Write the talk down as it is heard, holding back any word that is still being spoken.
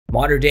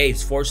Modern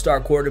day's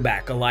four-star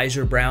quarterback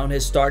Elijah Brown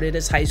has started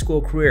his high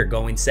school career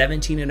going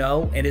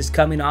 17-0 and is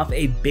coming off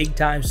a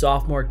big-time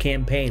sophomore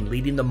campaign,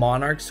 leading the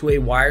Monarchs to a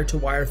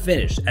wire-to-wire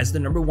finish as the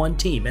 #1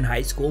 team in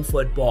high school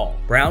football.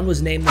 Brown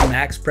was named the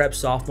MaxPreps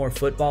Sophomore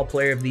Football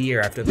Player of the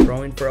Year after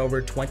throwing for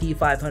over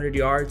 2,500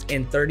 yards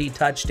and 30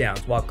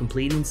 touchdowns while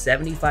completing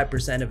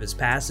 75% of his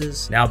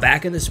passes. Now,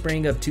 back in the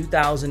spring of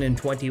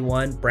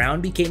 2021,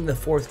 Brown became the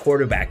fourth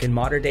quarterback in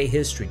modern-day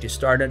history to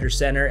start under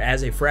center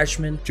as a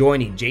freshman,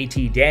 joining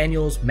JT Daniels,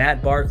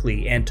 Matt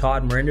Barkley, and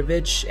Todd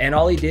Marinovich, and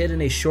all he did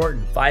in a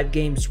shortened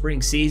 5-game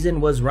spring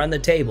season was run the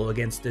table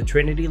against the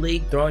Trinity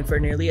League, throwing for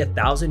nearly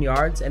 1,000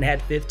 yards and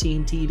had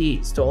 15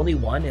 TDs to only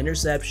 1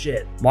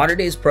 interception. Modern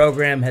day's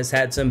program has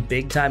had some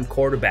big-time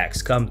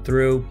quarterbacks come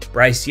through: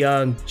 Bryce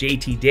Young,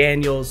 JT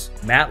Daniels,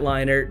 Matt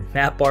Leinart,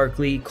 Matt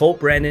Barkley, Colt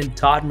Brennan,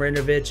 Todd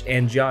Marinovich,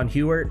 and John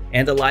Hewart,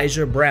 and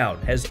Elijah Brown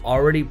has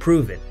already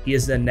proven he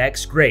is the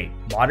next great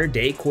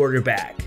modern-day quarterback.